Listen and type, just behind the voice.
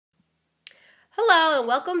Hello and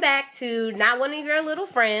welcome back to Not One of Your Little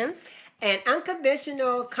Friends. An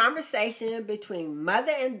unconventional conversation between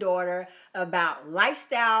mother and daughter about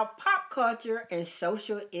lifestyle, pop culture, and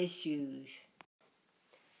social issues.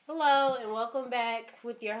 Hello and welcome back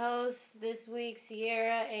with your hosts this week,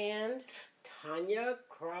 Sierra and Tanya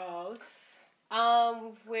Cross.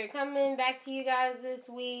 We're coming back to you guys this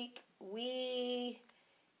week. We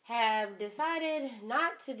have decided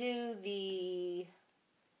not to do the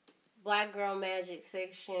Black Girl Magic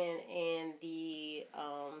section and the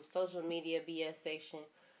social media BS section.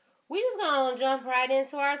 We just gonna jump right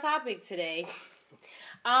into our topic today.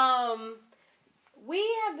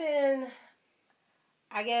 We have been,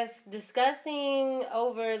 I guess, discussing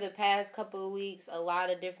over the past couple of weeks a lot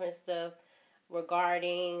of different stuff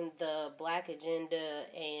regarding the Black agenda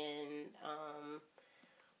and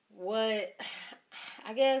what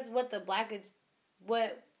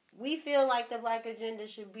we feel like the Black agenda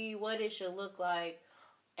should be, what it should look like,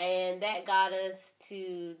 and that got us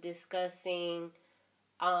to discussing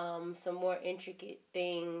some more intricate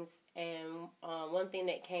things. And one thing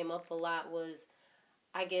that came up a lot was,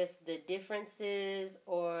 I guess, the differences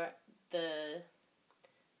or the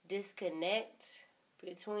disconnect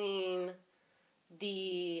between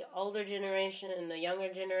the older generation and the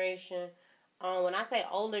younger generation. When I say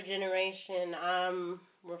older generation, I'm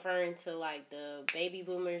referring to like the baby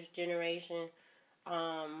boomers generation.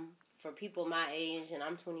 For people my age, and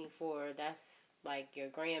I'm 24, that's like your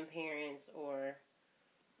grandparents, or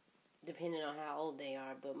depending on how old they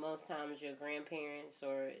are, but most times your grandparents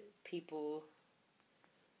or people,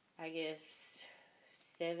 I guess,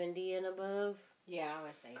 70 and above. Yeah, I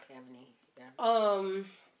would say 70. Yeah.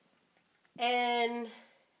 And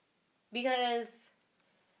because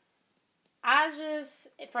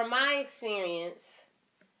from my experience,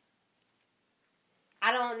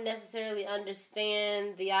 I don't necessarily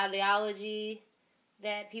understand the ideology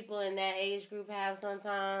that people in that age group have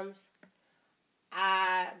sometimes.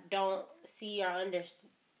 I don't see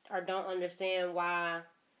or don't understand why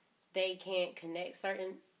they can't connect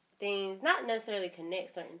certain things. Not necessarily connect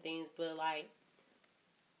certain things, but like,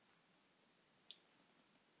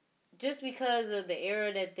 just because of the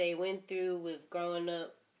era that they went through with growing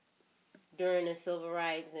up during the civil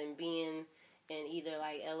rights and being in either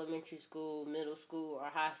like elementary school, middle school, or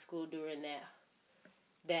high school during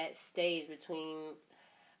that stage between,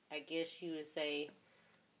 I guess you would say,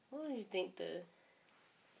 what would you think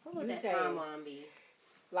what would that timeline be?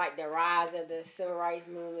 Like the rise of the civil rights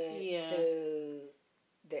movement to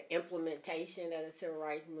the implementation of the civil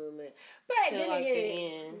rights movement. But then like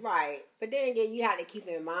again, right. But then again, you have to keep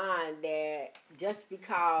in mind that just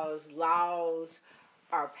because laws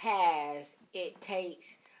are passed, it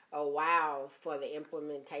takes a while for the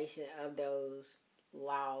implementation of those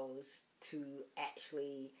laws to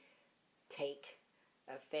actually take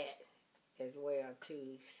effect as well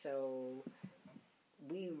too. So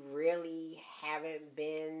we really haven't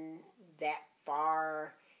been that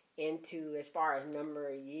far into, as far as number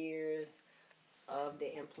of years of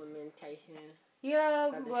the implementation.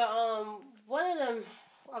 Yeah, but one of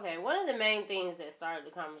the main things that started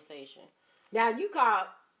the conversation. Now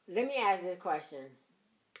let me ask this question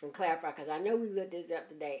and clarify, because I know we looked this up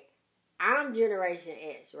today. I'm Generation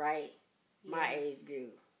X, right? Yes. My age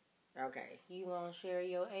group. Okay. You want to share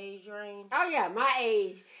your age range? Oh, yeah, my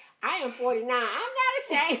age. I am 49. I'm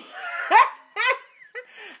not ashamed.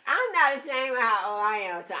 I'm not ashamed of how old I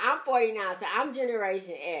am. So I'm 49. So I'm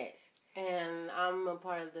Generation X. And I'm a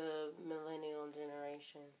part of the millennial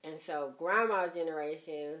generation. And so Grandma's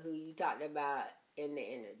generation, who you talked about in the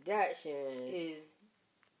introduction, is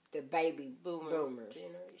the baby boomers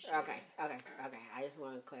generation. Okay. I just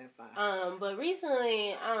want to clarify. But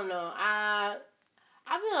recently, I don't know, I've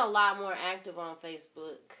been a lot more active on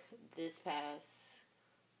Facebook this past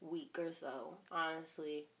week or so,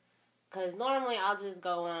 honestly. Because normally I'll just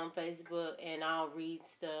go on Facebook and I'll read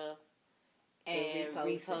stuff and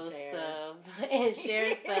repost stuff and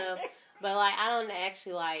share stuff. But like, I don't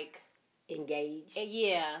actually like engage.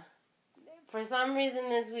 Yeah. For some reason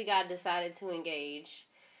this week I decided to engage.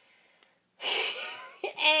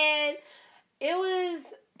 And it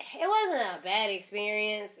wasn't a bad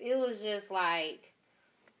experience. It was just like,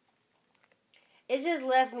 it just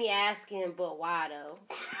left me asking, but why though?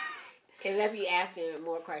 It left you asking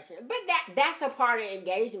more questions. But that's a part of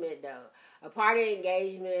engagement though. A part of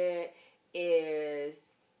engagement is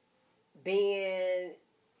being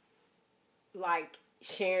like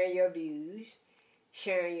sharing your views,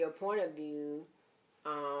 sharing your point of view,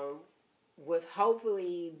 with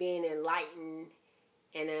hopefully being enlightened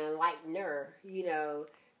and an enlightener,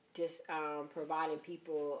 just providing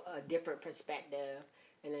people a different perspective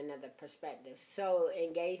and another perspective. So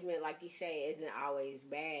engagement, like you say, isn't always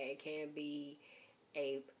bad. It can be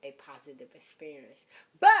a positive experience.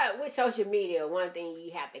 But with social media, one thing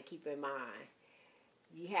you have to keep in mind,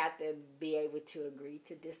 you have to be able to agree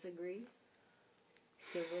to disagree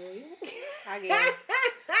civilly, I guess.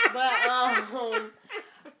 But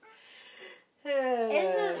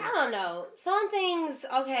it's just, I don't know. Some things,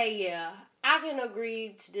 okay, yeah, I can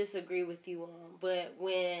agree to disagree with you on, but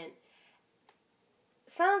when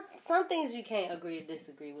some things you can't agree to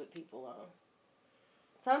disagree with people on.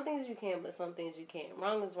 Some things you can, but some things you can't.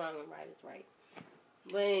 Wrong is wrong and right is right.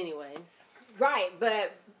 But anyways. Right,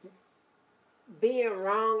 but being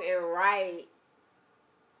wrong and right,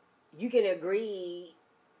 you can agree.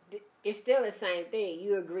 It's still the same thing.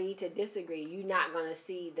 You agree to disagree. You're not going to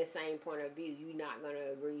see the same point of view. You're not going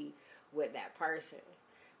to agree with that person.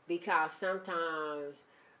 Because sometimes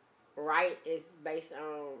right is based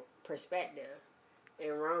on perspective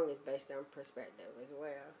and wrong is based on perspective as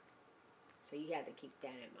well. So you have to keep that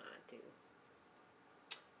in mind too.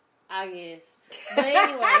 I guess. But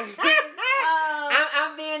anyway.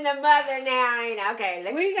 I'm being the mother now, ain't I? Okay,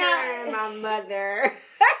 let me turn my mother.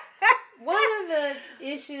 One of the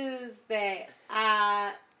issues that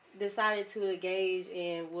I decided to engage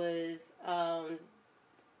in was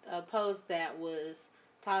a post that was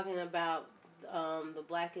talking about the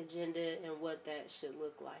Black agenda and what that should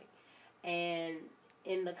look like. And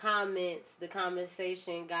in the comments, the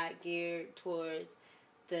conversation got geared towards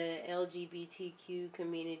the LGBTQ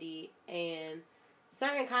community, and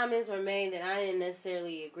certain comments were made that I didn't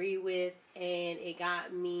necessarily agree with, and it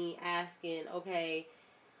got me asking, okay,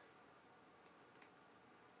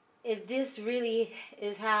 if this really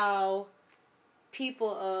is how people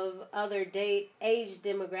of other age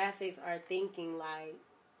demographics are thinking, like,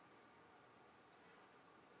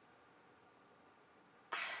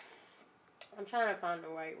 I'm trying to find the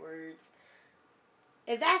right words.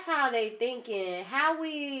 If that's how they thinking, how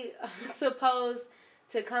we supposed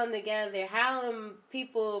to come together? How am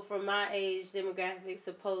people from my age demographic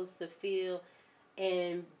supposed to feel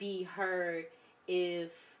and be heard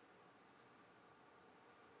if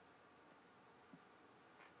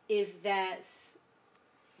that's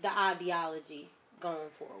the ideology going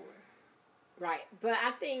forward? Right. But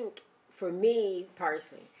I think for me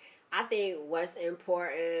personally, I think what's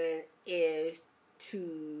important is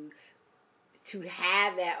to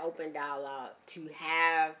have that open dialogue, to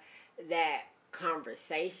have that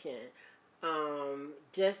conversation.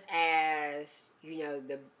 Just as, you know,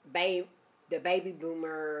 the baby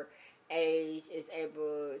boomer age is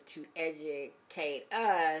able to educate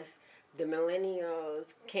us, the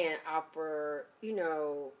millennials can offer, you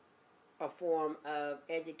know, a form of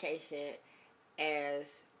education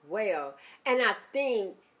as well. And I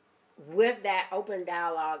think with that open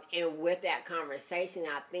dialogue and with that conversation,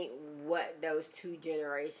 I think what those two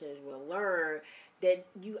generations will learn, that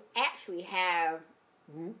you actually have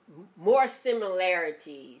more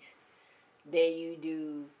similarities than you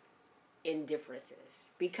do in differences.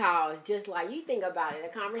 Because just like you think about it, a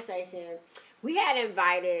conversation, we had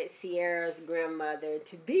invited Sierra's grandmother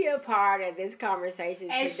to be a part of this conversation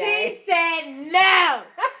and today. She said no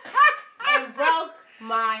and broke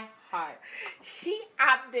my heart. She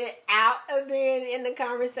opted out of being in the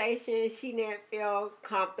conversation. She didn't feel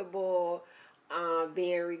comfortable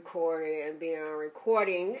being recorded and being on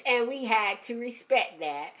recording, and we had to respect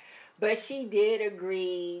that. But she did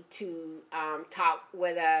agree to talk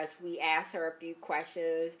with us. We asked her a few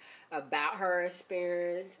questions about her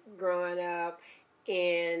experience growing up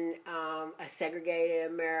in a segregated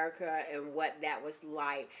America and what that was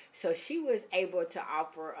like. So she was able to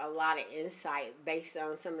offer a lot of insight based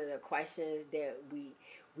on some of the questions that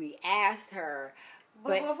we asked her.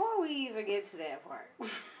 But before we even get to that part,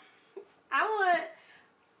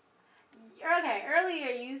 okay, earlier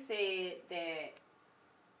you said that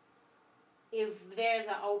if there's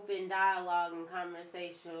an open dialogue and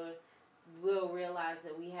conversation, we'll realize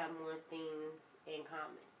that we have more things in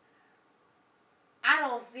common. I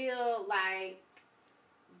don't feel like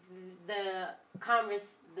the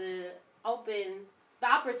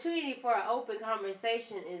opportunity for an open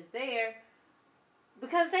conversation is there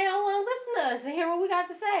because they don't want to listen to us and hear what we got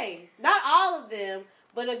to say. Not all of them,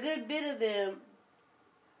 but a good bit of them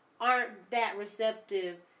aren't that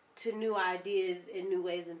receptive to new ideas and new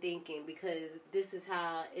ways of thinking because this is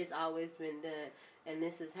how it's always been done and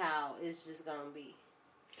this is how it's just going to be.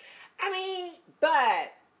 I mean,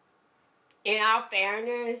 but in all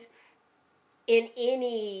fairness, in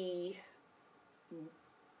any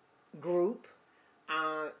group,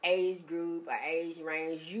 age group or age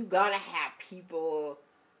range, you're going to have people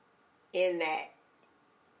in that,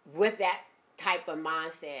 with that type of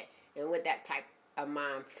mindset and with that type of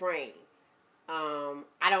mind frame.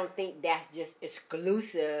 I don't think that's just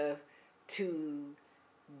exclusive to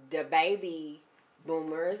the baby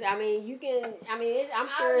boomers. I mean, you can. I mean, I'm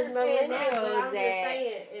sure it's millennials I'm just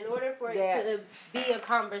saying, in order for it to be a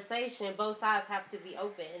conversation, both sides have to be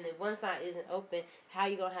open. And if one side isn't open, how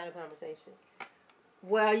you gonna have a conversation?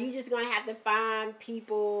 Well, you're just gonna have to find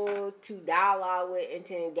people to dialogue with and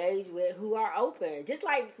to engage with who are open. Just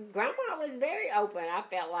like Grandma was very open. I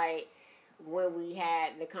felt like when we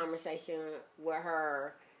had the conversation with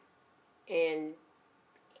her, and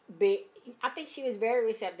I think she was very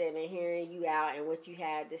receptive in hearing you out and what you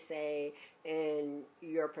had to say and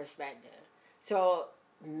your perspective. So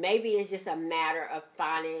maybe it's just a matter of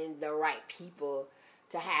finding the right people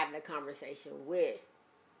to have the conversation with,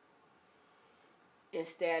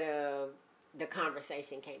 instead of the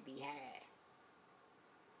conversation can't be had.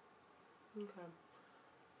 Okay.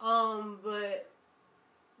 But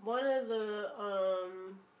one of the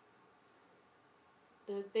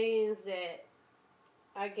things that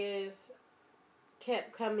I guess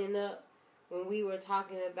kept coming up when we were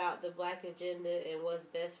talking about the Black agenda and what's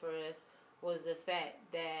best for us was the fact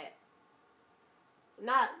that,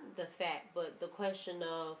 not the fact, but the question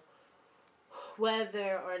of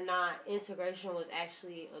whether or not integration was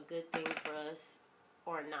actually a good thing for us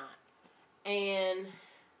or not. And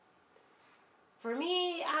for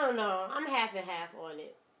me, I don't know. I'm half and half on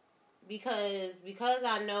it. Because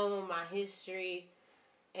I know my history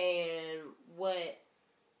and what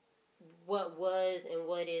was and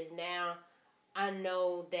what is now, I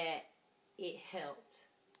know that it helped.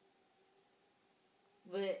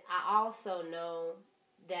 But I also know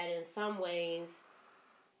that in some ways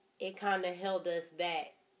it kind of held us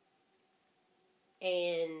back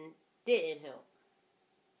and didn't help.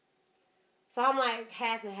 So I'm like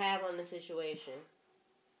half and half on the situation,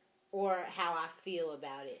 or how I feel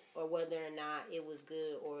about it, or whether or not it was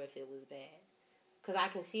good or if it was bad. Because I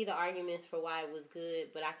can see the arguments for why it was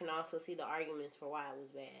good, but I can also see the arguments for why it was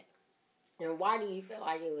bad. And why do you feel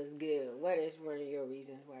like it was good? What is one of your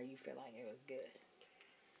reasons why you feel like it was good?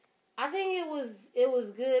 I think it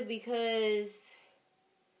was good because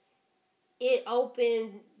it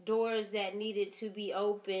opened doors that needed to be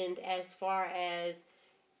opened, as far as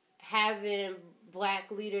having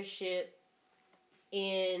Black leadership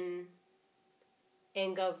in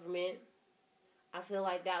government. I feel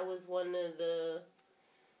like that was one of the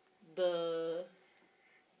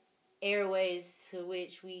airways to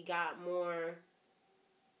which we got more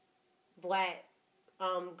Black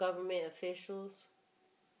government officials.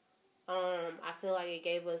 I feel like it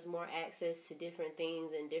gave us more access to different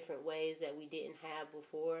things in different ways that we didn't have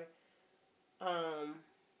before.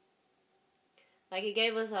 Like it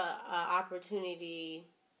gave us a opportunity,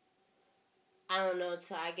 I don't know,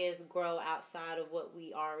 to, I guess, grow outside of what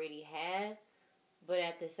we already had. But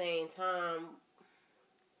at the same time,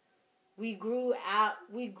 we grew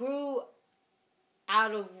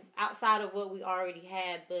outside of what we already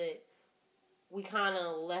had, but we kind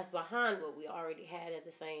of left behind what we already had at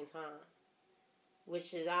the same time,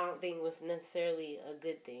 which is, I don't think was necessarily a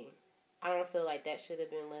good thing. I don't feel like that should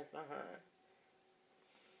have been left behind.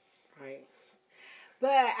 Right.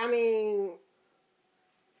 But, I mean,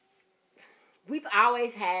 we've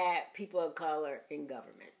always had people of color in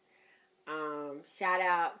government. Shout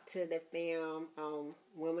out to the film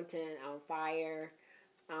Wilmington on Fire,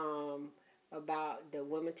 about the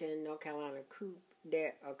Wilmington, North Carolina coup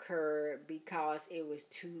that occurred because it was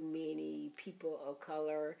too many people of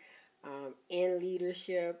color in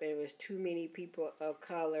leadership. It was too many people of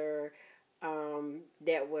color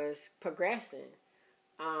that was progressing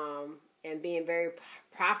and being very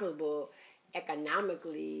profitable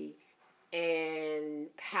economically, and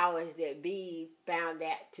powers that be found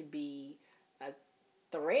that to be a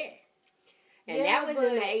threat. And that was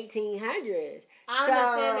in the 1800s. I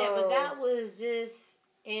understand that, but that was just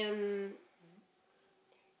in...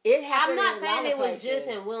 It happened. I'm not saying it was just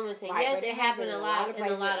in Wilmington. Right, yes, it happened in a lot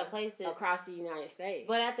of places across the United States.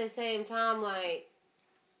 But at the same time, like,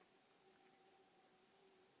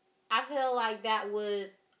 I feel like that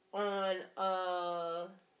was on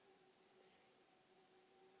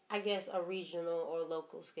I guess a regional or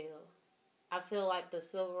local scale. I feel like the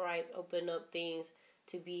civil rights opened up things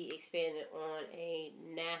to be expanded on a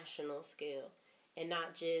national scale, and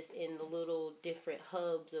not just in the little different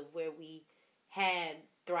hubs of where we had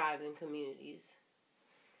thriving communities.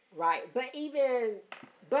 Right. But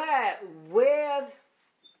with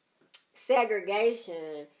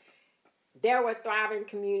segregation, there were thriving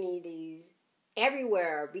communities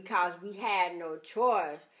everywhere because we had no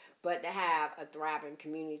choice but to have a thriving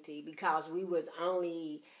community, because we was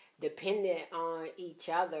only dependent on each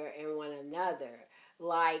other and one another.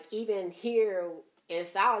 Like, even here in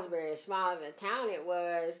Salisbury, as small of a town it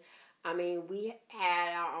was, I mean, we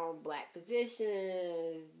had our own black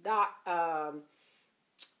physicians,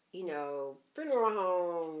 funeral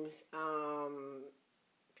homes,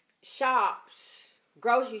 shops,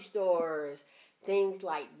 grocery stores, things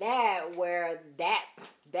like that, where that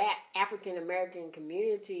African American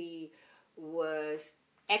community was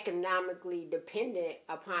economically dependent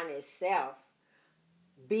upon itself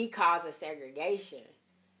because of segregation.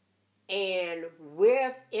 And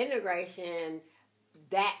with integration,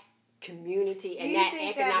 that community and that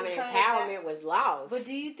economic empowerment was lost. But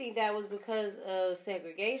do you think that was because of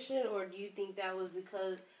segregation, or do you think that was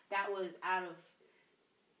because that was out of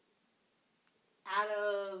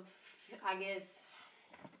I guess,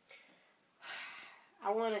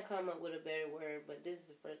 I want to come up with a better word, but this is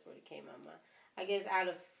the first word that came out of my mind. I guess out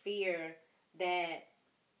of fear that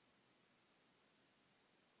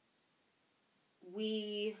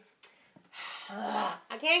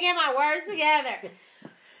I can't get my words together.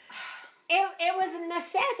 It was a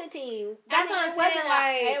necessity. That's what I'm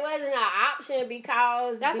saying. It wasn't an option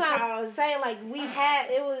because that's what I'm saying. Like,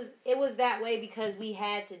 it was that way because we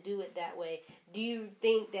had to do it that way. Do you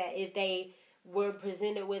think that if they were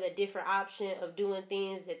presented with a different option of doing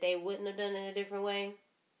things, that they wouldn't have done it in a different way?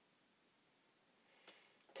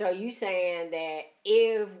 So you saying that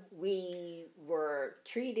if we were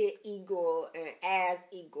treated equal and as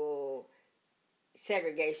equal,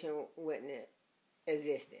 segregation wouldn't have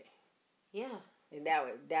existed? Yeah. And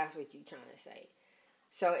that's what you're trying to say.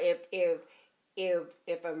 So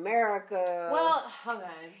if America, well, okay,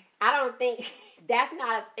 I don't think that's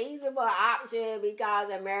not a feasible option because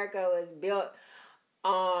America was built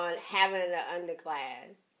on having an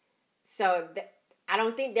underclass. So I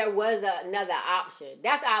don't think there was another option.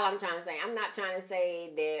 That's all I'm trying to say. I'm not trying to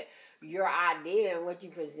say that your idea and what you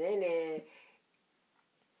presented,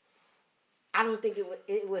 I don't think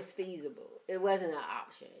it was feasible. It wasn't an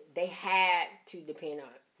option. They had to depend on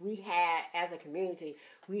it. We had, as a community,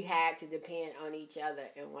 we had to depend on each other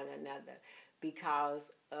and one another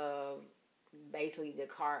because of basically the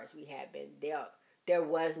cards we had been dealt. There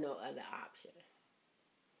was no other option.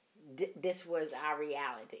 This was our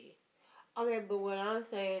reality. Okay, but what I'm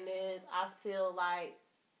saying is I feel like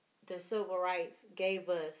the civil rights gave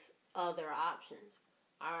us other options.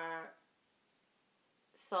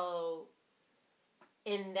 So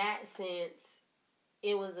in that sense,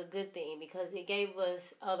 it was a good thing because it gave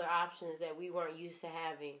us other options that we weren't used to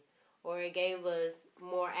having, or it gave us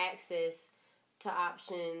more access to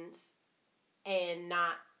options and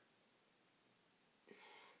not.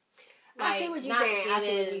 I see what you're saying.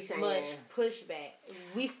 Much pushback.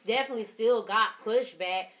 We definitely still got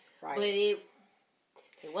pushback, right. But it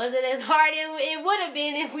wasn't as hard as it would have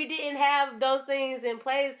been if we didn't have those things in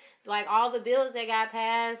place. Like all the bills that got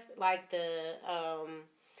passed, like the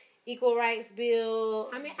Equal Rights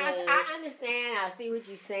Bill. I mean, I understand. I see what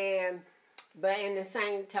you're saying. But in the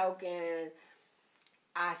same token,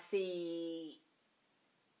 I see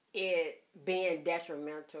it being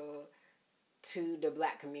detrimental to the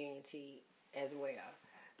black community as well,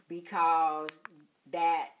 because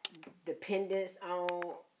that dependence on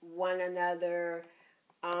one another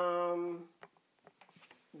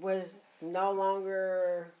was no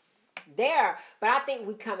longer there. But I think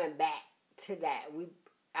we're coming back to that.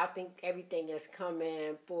 I think everything is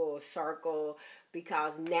coming full circle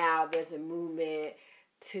because now there's a movement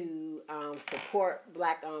to support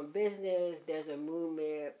black-owned business. There's a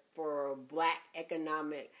movement for black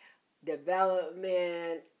economic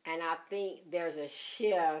development, and I think there's a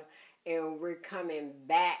shift, and we're coming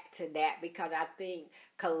back to that because I think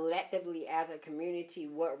collectively as a community,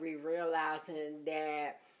 what we're realizing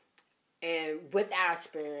that, and with our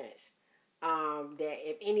experience, that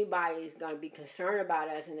if anybody is going to be concerned about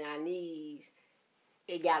us and our needs,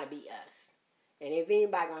 it got to be us. And if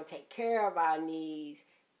anybody going to take care of our needs,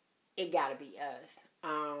 it got to be us.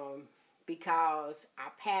 Because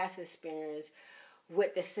our past experience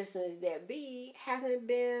with the systems that be hasn't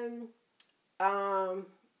been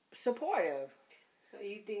supportive. So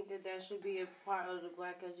you think that should be a part of the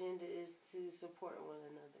black agenda, is to support one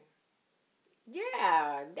another?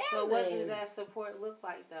 Yeah, definitely. So what does that support look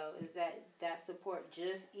like, though? Is that support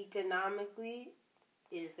just economically?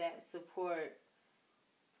 Is that support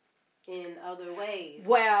in other ways?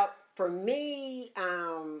 Well, for me,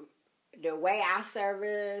 the way I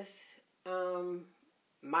service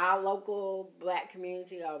my local black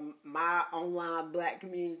community or my online black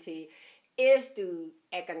community is through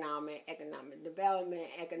economic development,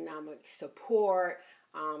 economic support,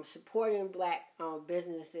 supporting black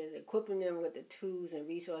businesses, equipping them with the tools and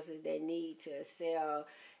resources they need to excel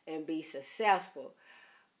and be successful.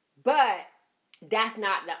 But that's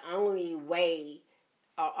not the only way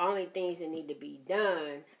or only things that need to be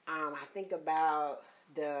done. I think about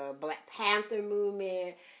the Black Panther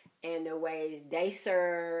movement and the ways they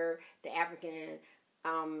serve the African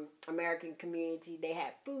American community. They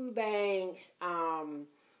had food banks.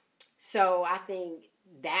 So I think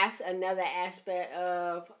that's another aspect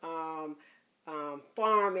of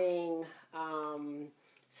farming,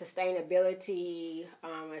 sustainability,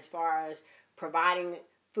 as far as providing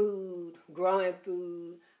food, growing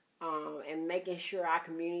food, and making sure our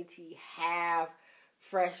community have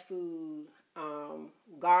fresh food,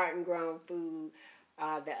 garden grown food.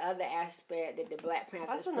 The other aspect that the Black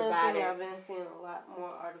Panthers provided. That's another thing I've been seeing a lot more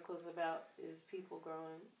articles about is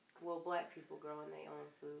black people growing their own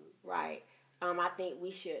food. Right. I think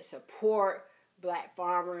we should support black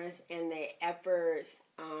farmers and their efforts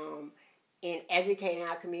in educating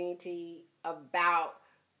our community about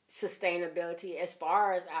sustainability as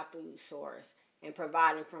far as our food source and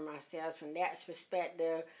providing from ourselves from that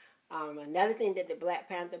perspective. Another thing that the Black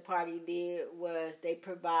Panther Party did was they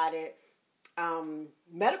provided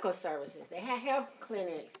medical services. They had health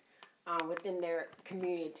clinics within their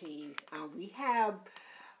communities. We have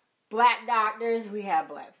black doctors, we have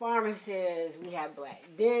black pharmacists, we have black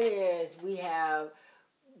dentists, we have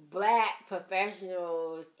black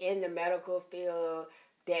professionals in the medical field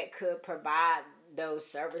that could provide those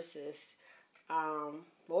services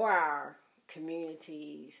for our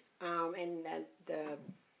communities. And the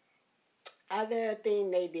other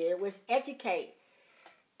thing they did was educate.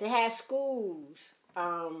 They had schools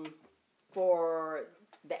for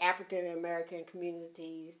the African American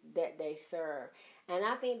communities that they serve. And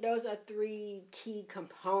I think those are three key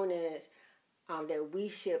components that we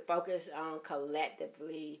should focus on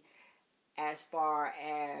collectively as far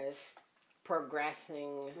as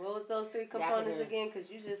progressing. What was those three components again? Because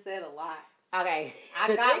you just said a lot. Okay.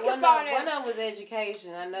 I got one of them was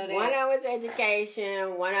education. I know that. One of them was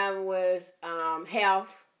education. One of them was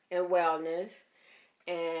health and wellness.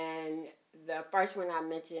 And the first one I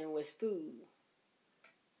mentioned was food.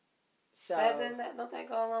 So don't that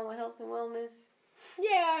go along with health and wellness?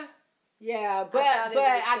 Yeah, but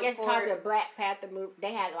I guess because of Black Panther movement,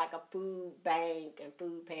 they had like a food bank and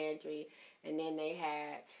food pantry, and then they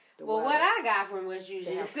had. What I got from what you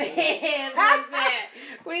just said was that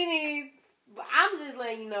we need. I'm just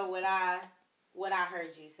letting you know what I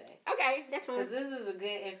heard you say. Okay, that's fine. Because this is a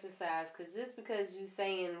good exercise. Because just because you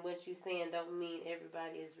saying what you saying don't mean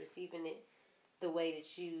everybody is receiving it the way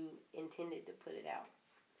that you intended to put it out.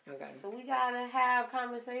 Okay. So we gotta have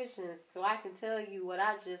conversations so I can tell you what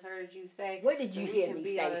I just heard you say. What did you hear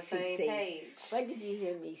me say, Susie? What did you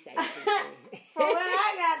hear me say, Susie? For what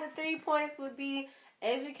I got, the 3 points would be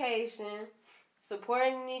education,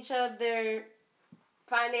 supporting each other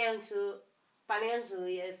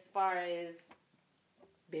financially as far as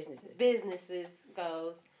businesses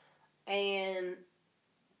goes, and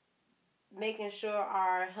making sure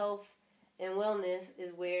our health and wellness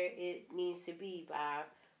is where it needs to be by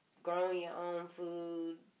growing your own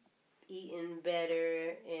food, eating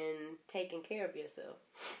better, and taking care of yourself.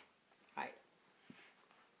 Right.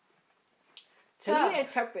 So you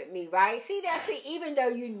interpret me, right? See, even though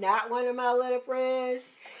you're not one of my little friends,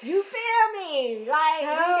 you feel me. Like, we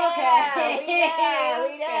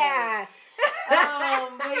there.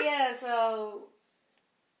 But yeah, so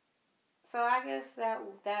I guess that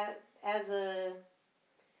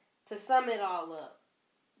to sum it all up,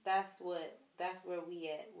 that's where we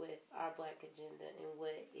at with our Black agenda and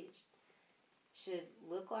what it should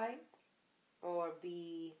look like or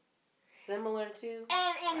be similar to.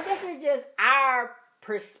 And this is just our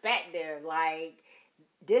perspective. Like,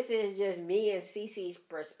 this is just me and Cece's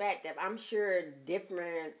perspective. I'm sure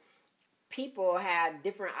different people have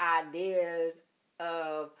different ideas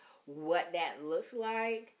of what that looks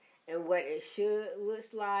like and what it should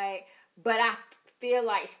look like. But I feel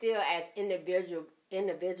like still as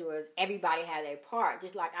individuals, everybody had a part.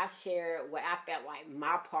 Just like I shared what I felt like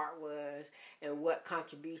my part was and what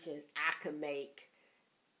contributions I could make,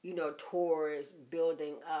 towards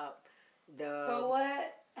building up the. So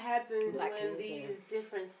what happens when these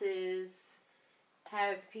differences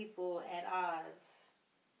has people at odds?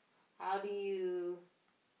 How do you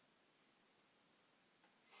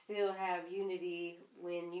still have unity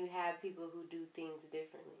when you have people who do things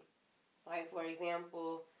differently? Like, for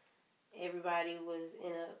example, everybody was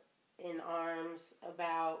in arms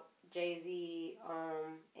about Jay-Z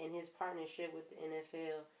and his partnership with the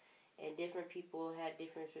NFL, and different people had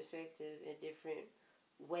different perspectives and different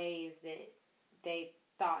ways that they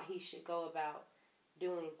thought he should go about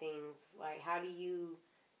doing things. Like, how do you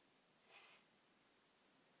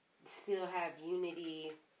still have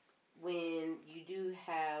unity when you do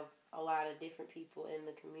have a lot of different people in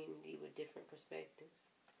the community with different perspectives?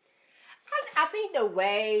 I think the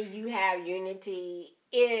way you have unity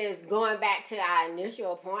is going back to our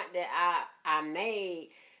initial point that I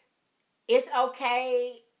made. It's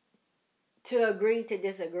okay to agree to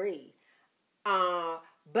disagree.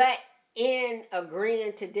 But in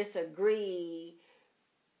agreeing to disagree,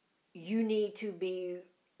 you need to be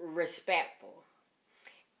respectful.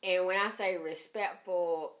 And when I say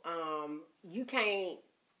respectful, you can't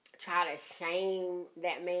try to shame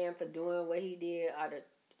that man for doing what he did, or to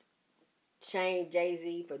shame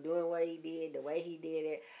Jay-Z for doing what he did, the way he did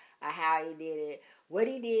it, or how he did it. What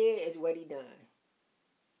he did is what he done.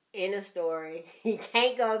 In a story. He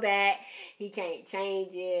can't go back. He can't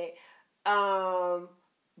change it.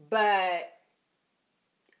 But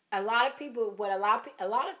a lot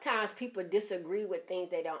of times people disagree with things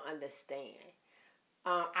they don't understand.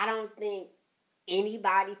 I don't think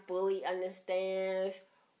anybody fully understands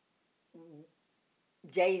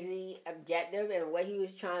Jay-Z objective and what he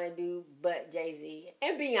was trying to do, but Jay-Z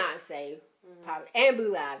and Beyonce, probably, and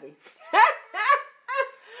Blue Ivy.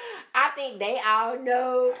 I think they all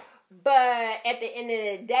know, but at the end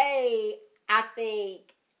of the day, I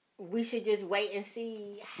think we should just wait and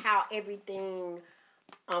see how everything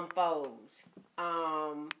unfolds,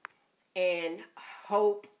 and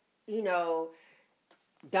hope,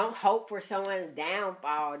 don't hope for someone's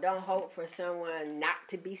downfall. Don't hope for someone not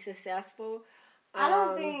to be successful. I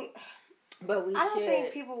don't think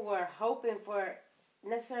people were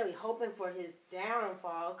necessarily hoping for his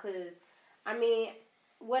downfall, because, I mean,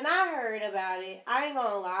 when I heard about it, I ain't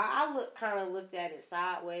gonna lie, I kind of looked at it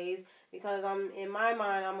sideways, because in my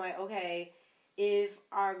mind, I'm like, okay, if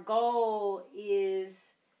our goal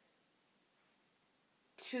is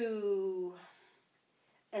to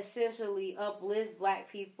essentially uplift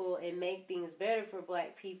black people and make things better for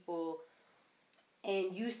black people,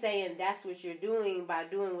 and you saying that's what you're doing by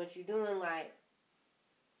doing what you're doing, like,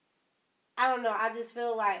 I don't know, I just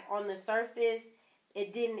feel like on the surface,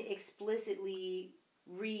 it didn't explicitly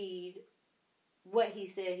read what he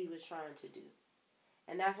said he was trying to do.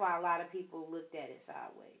 And that's why a lot of people looked at it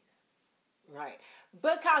sideways. Right.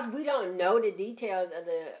 Because we don't know the details of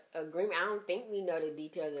the agreement. I don't think we know the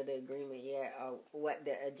details of the agreement yet, or what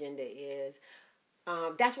the agenda is.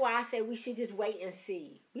 That's why I say we should just wait and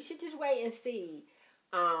see. We should just wait and see.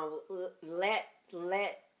 Let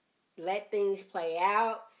things play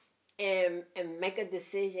out, and make a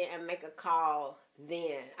decision and make a call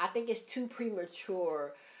then. I think it's too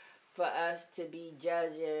premature for us to be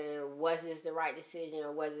judging, was this the right decision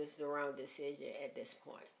or was this the wrong decision at this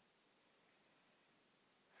point.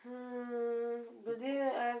 But then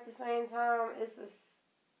at the same time,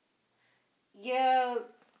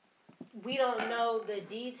 we don't know the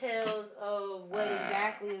details of what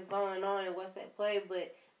exactly is going on and what's at play,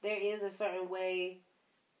 but there is a certain way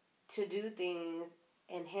to do things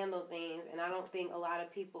and handle things, and I don't think a lot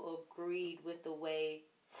of people agreed with the way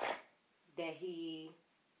that he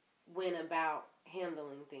went about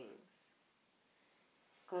handling things.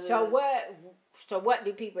 So what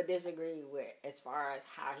do people disagree with as far as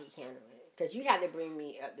how he handled it? Because you had to bring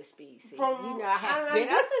me up to speed. See,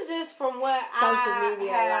 this is just from what social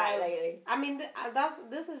media a lot lately. I mean,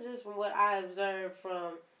 this is just from what I observed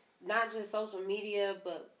from not just social media,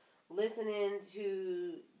 but listening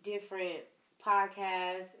to different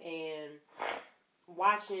podcasts and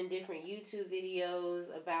watching different YouTube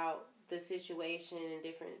videos about the situation and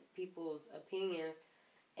different people's opinions.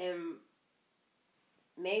 And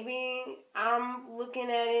maybe I'm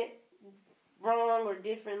looking at it wrong or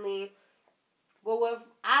differently, but what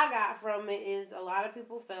I got from it is a lot of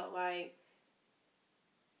people felt like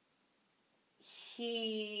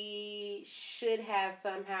he should have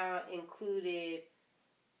somehow included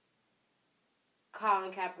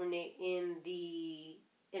Colin Kaepernick in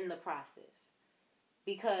the process,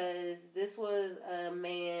 because this was a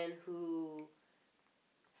man who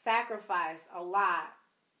sacrificed a lot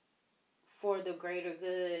for the greater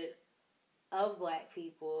good of black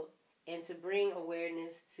people, and to bring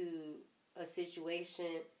awareness to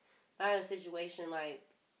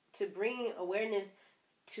to bring awareness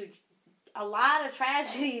to a lot of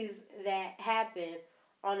tragedies that happen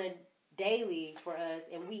on a daily for us,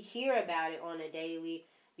 and we hear about it on a daily,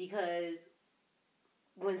 because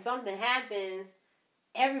when something happens,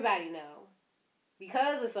 everybody know,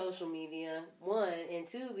 because of social media, one, and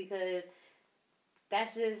two, because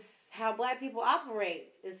that's just how black people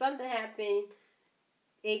operate. If something happened,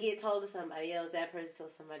 it get told to somebody else, that person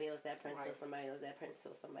tells somebody else, that person tells somebody else, that person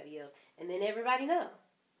tells somebody else, and then everybody know.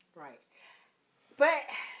 Right. But,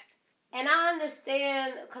 and I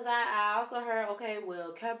understand, because I also heard, okay,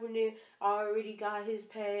 well, Kaepernick already got his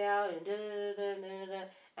payout, and da-da-da-da-da-da.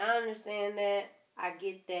 I understand that. I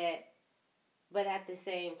get that. But at the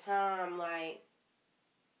same time, like,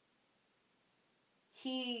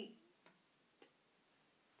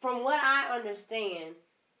 from what I understand,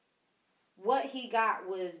 what he got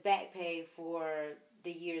was back pay for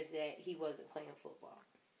the years that he wasn't playing football.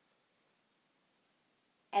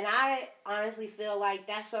 And I honestly feel like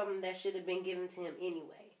that's something that should have been given to him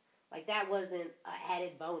anyway. Like, that wasn't an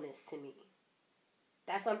added bonus to me.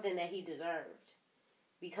 That's something that he deserved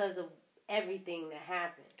because of everything that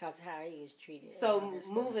happened. Because how he was treated. So,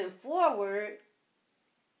 moving forward,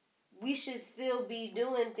 we should still be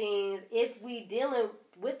doing things if we dealing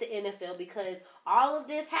with the NFL, because all of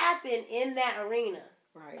this happened in that arena.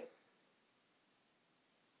 Right.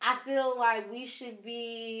 I feel like we should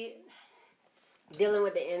be dealing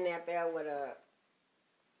with the NFL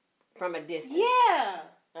from a distance. Yeah.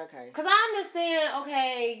 Okay. Because I understand,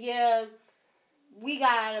 okay, yeah, we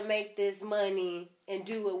got to make this money and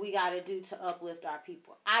do what we got to do to uplift our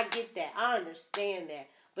people. I get that. I understand that.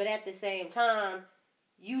 But at the same time,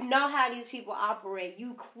 you know how these people operate.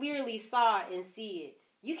 You clearly saw it and see it.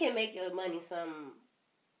 You can make your money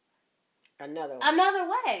another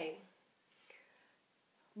way.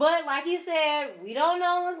 But like you said, we don't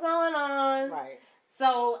know what's going on. Right.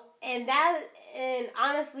 So, and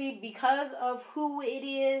honestly, because of who it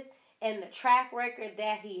is and the track record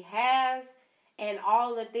that he has and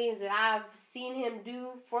all the things that I've seen him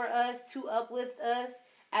do for us to uplift us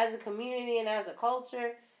as a community and as a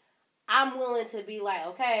culture, I'm willing to be like,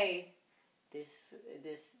 okay, this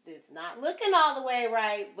not looking all the way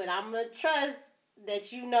right, but I'm going to trust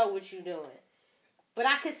that you know what you're doing. But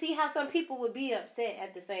I could see how some people would be upset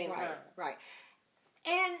at the same time. Right.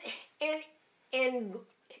 And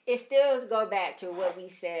it still go back to what we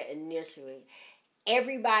said initially.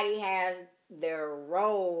 Everybody has their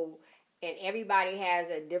role, and everybody has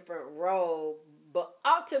a different role, but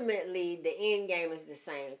ultimately the end game is the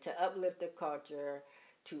same: to uplift the culture,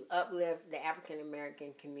 to uplift the African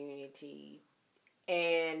American community.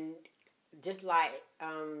 And just like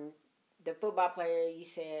the football player, you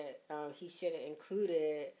said he should have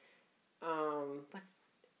included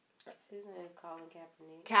his name is Colin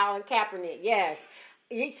Kaepernick. Colin Kaepernick, yes.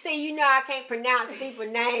 You see, you know I can't pronounce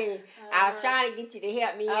people's names. I was trying to get you to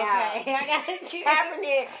help me out. Okay, I got you.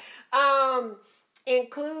 Kaepernick,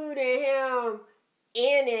 including him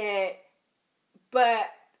in it, but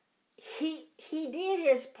he did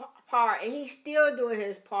his part, and he's still doing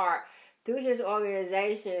his part through his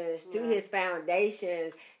organizations, through his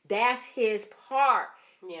foundations. That's his part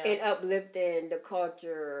in uplifting the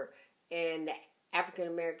culture and the African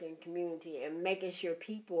American community and making sure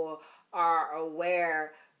people are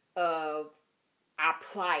aware of our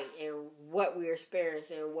plight and what we're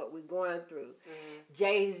experiencing and what we're going through. Mm-hmm.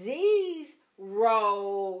 Jay-Z's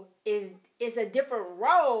role is a different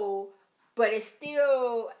role, but it's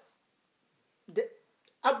still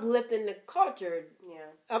uplifting the culture.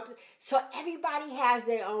 Yeah. So everybody has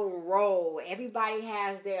their own role. Everybody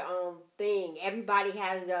has their own thing. Everybody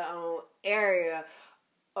has their own area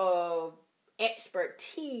of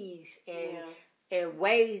expertise and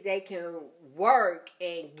ways they can work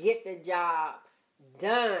and get the job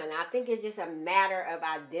done. I think it's just a matter of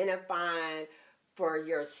identifying for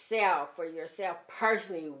yourself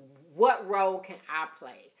personally, what role can I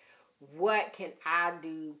play? What can I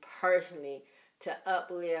do personally to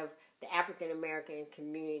uplift the African American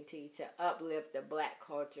community, to uplift the black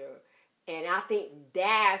culture? And I think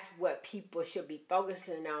that's what people should be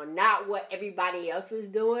focusing on, not what everybody else is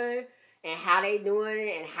doing and how they doing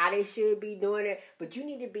it and how they should be doing it. But you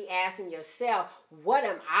need to be asking yourself, what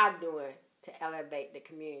am I doing to elevate the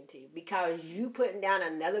community? Because you putting down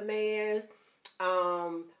another man's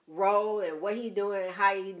role and what he doing and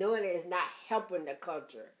how he doing it is not helping the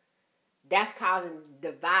culture. That's causing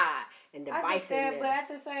divide and divisiveness. I get that, but at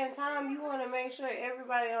the same time, you want to make sure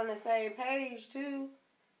everybody on the same page too.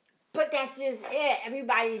 But that's just it.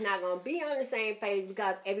 Everybody's not going to be on the same page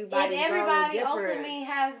because everybody's if everybody different. Ultimately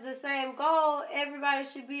has the same goal, everybody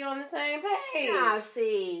should be on the same page. Now,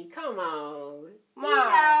 see, come on. Mom. You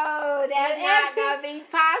know, that's not going to be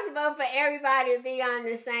possible for everybody to be on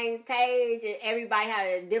the same page and everybody have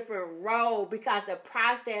a different role because the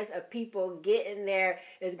process of people getting there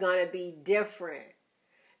is going to be different.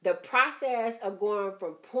 The process of going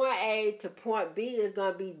from point A to point B is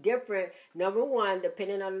going to be different. Number one,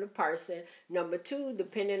 depending on the person. Number two,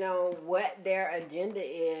 depending on what their agenda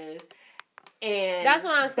is. And that's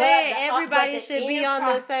what I'm saying. but Everybody the should be end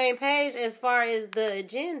on the same page as far as the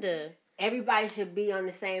agenda. Everybody should be on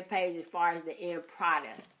the same page as far as the end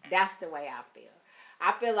product. That's the way I feel.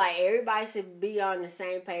 I feel like everybody should be on the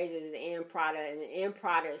same page as the end product, and the end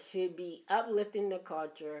product should be uplifting the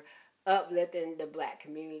culture, uplifting the Black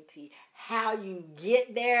community. How you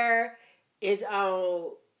get there is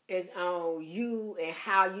on you and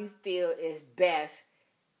how you feel is best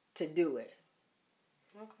to do it.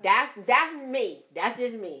 Okay. That's me. That's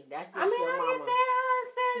just me. That's just your mama.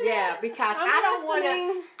 Yeah, because I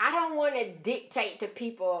don't want to dictate to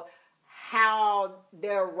people how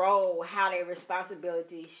their role, how their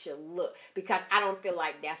responsibilities should look, because I don't feel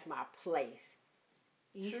like that's my place.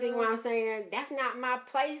 You see what I'm saying? That's not my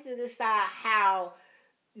place to decide how,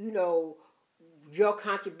 your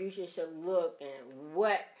contribution should look and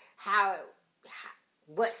what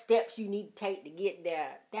steps you need to take to get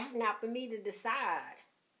there. That's not for me to decide.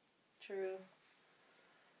 True.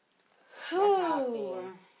 That's how I feel.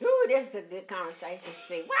 Ooh, this is a good conversation.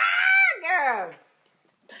 See, wow, girl.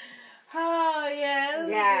 Oh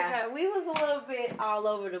yeah. We was a little bit all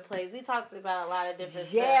over the place. We talked about a lot of different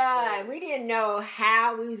stuff. Yeah, we didn't know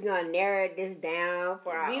how we was gonna narrow this down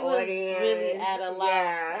for our audience. We was really at a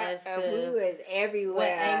loss as to we was everywhere. What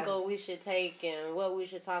angle we should take and what we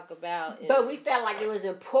should talk about. But we felt like it was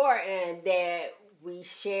important that we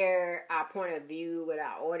share our point of view with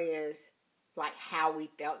our audience, like how we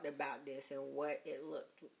felt about this and what it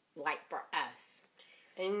looked like for us.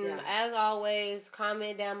 And as always,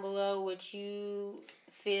 comment down below what you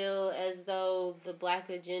feel as though the Black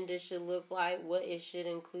agenda should look like, what it should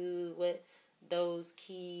include, what those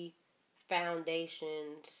key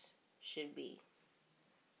foundations should be.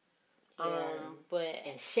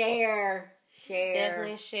 And share.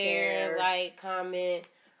 Definitely share, like, comment.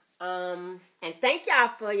 And thank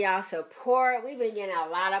y'all for y'all support. We've been getting a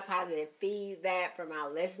lot of positive feedback from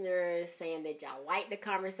our listeners saying that y'all like the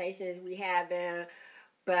conversations we having.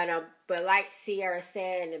 But like Sierra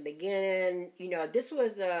said in the beginning, this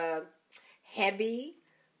was a heavy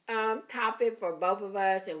topic for both of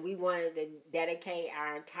us, and we wanted to dedicate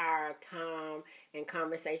our entire time and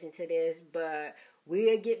conversation to this. But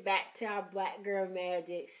we'll get back to our Black Girl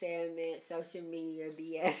Magic segment, social media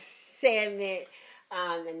BS segment,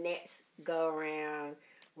 the next go around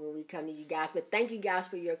when we come to you guys. But thank you guys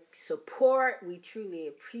for your support. We truly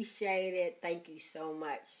appreciate it. Thank you so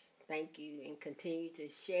much. Thank you, and continue to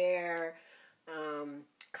share,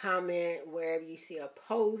 comment wherever you see a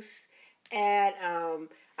post. And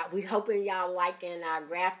we hoping y'all liking our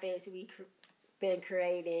graphics we been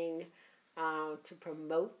creating to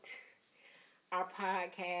promote our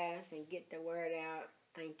podcast and get the word out.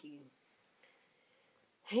 Thank you.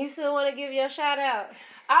 You still want to give your shout out?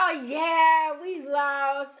 Oh yeah, we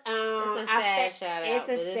lost. It's a sad shout out. It's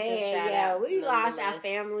a sad. Yeah, we lost our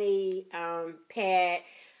family pet.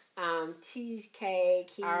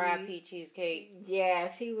 Cheesecake. R.I.P. Cheesecake.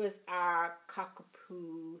 Yes, he was our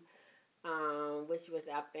cockapoo, which was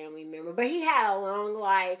our family member. But he had a long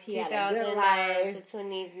life. He had a good life. To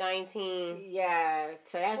 2019. Yeah,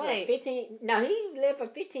 so that's what, 15. No, he lived for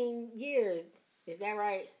 15 years. Is that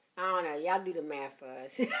right? I don't know. Y'all do the math for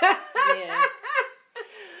us. Yeah.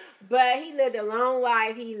 But he lived a long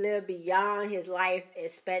life. He lived beyond his life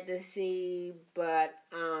expectancy. But,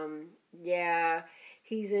 yeah,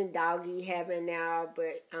 he's in doggy heaven now.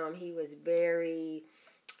 But he was very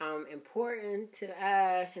important to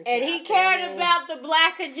us. And he cared about the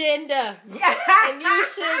Black agenda. Yeah. And you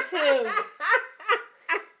should too.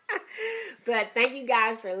 But thank you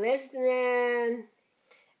guys for listening.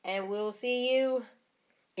 And we'll see you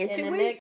in 2 weeks.